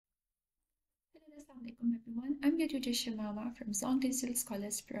Assalamualaikum everyone. I'm your tutor Shamama from Zong Digital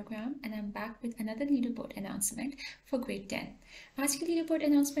Scholars program and I'm back with another leaderboard announcement for grade 10. आज की leaderboard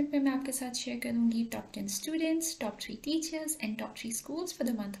announcement में मैं आपके साथ share करूंगी top 10 students, top 3 teachers and top 3 schools for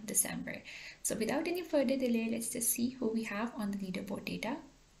the month of December. So without any further delay, let's just see who we have on the leaderboard data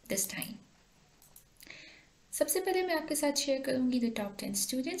this time. सबसे पहले मैं आपके साथ share करूंगी the top 10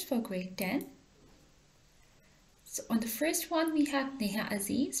 students for grade 10. So on the first one, we have Neha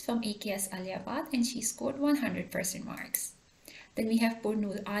Aziz from AKS Aliabad and she scored 100% marks. Then we have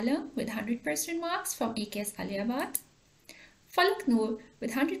Purnur Alam with 100% marks from AKS Aliabad. Falak Noor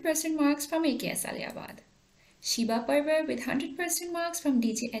with 100% marks from AKS Aliabad. Shiba Parver with 100% marks from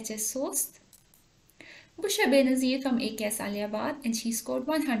DJHS Soest. Busha Benazir from AKS Aliabad and she scored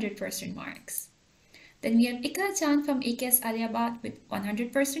 100% marks. Then we have Ikra Chan from AKS Aliabad with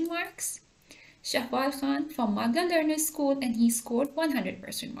 100% marks. Shahwal Khan from Magla Learner School and he scored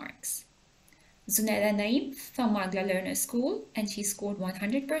 100% marks. Zunaira Naim from Magla Learner School and she scored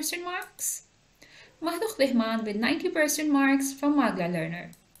 100% marks. Mahdukh Rehman with 90% marks from Magla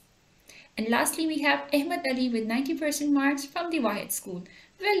Learner. And lastly, we have Ahmed Ali with 90% marks from the Wahid School.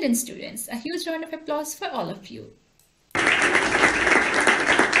 Well done, students. A huge round of applause for all of you.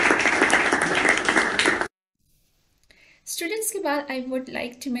 Students के बाद I would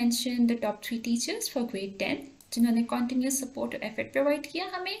like to mention the top 3 teachers for grade 10 जिन्होंने continuous support और effort provide किया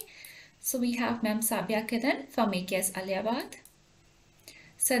हमें. So we have Ma'am Sabia Kiran from AKS Aliabad,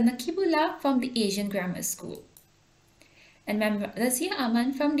 Sir Nakibullah from the Asian Grammar School, and Ma'am Razia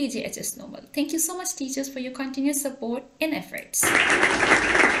Aman from DJHS Normal. Thank you so much teachers for your continuous support and efforts.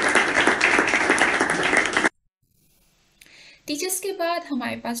 Teachers के बाद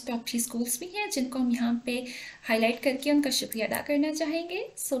हमारे पास top 3 schools भी हैं जिनको हम यहाँ पे highlight करके उनका शुक्रिया अदा करना चाहेंगे.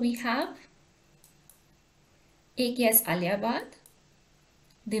 So we have AKS Aliabad,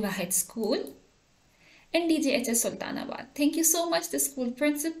 the Wahid School and DJHS Sultanabad. Thank you so much the school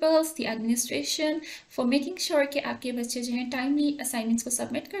principals, the administration for making sure कि आपके बच्चे जो हैं टाइमली असाइनमेंट्स को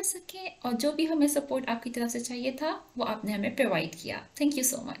सबमिट कर सकें और जो भी हमें सपोर्ट आपकी तरफ से चाहिए था वो आपने हमें प्रोवाइड किया. Thank you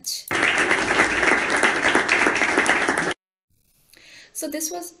so much. So this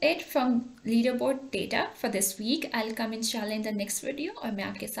was it from leaderboard data for this week. I'll come inshallah in the next video और मैं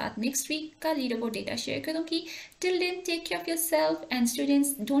आपके साथ next week का leaderboard data share करूँगी. Till then, take care of yourself and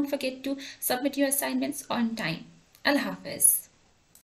students, don't forget to submit your assignments on time. Allah Hafiz.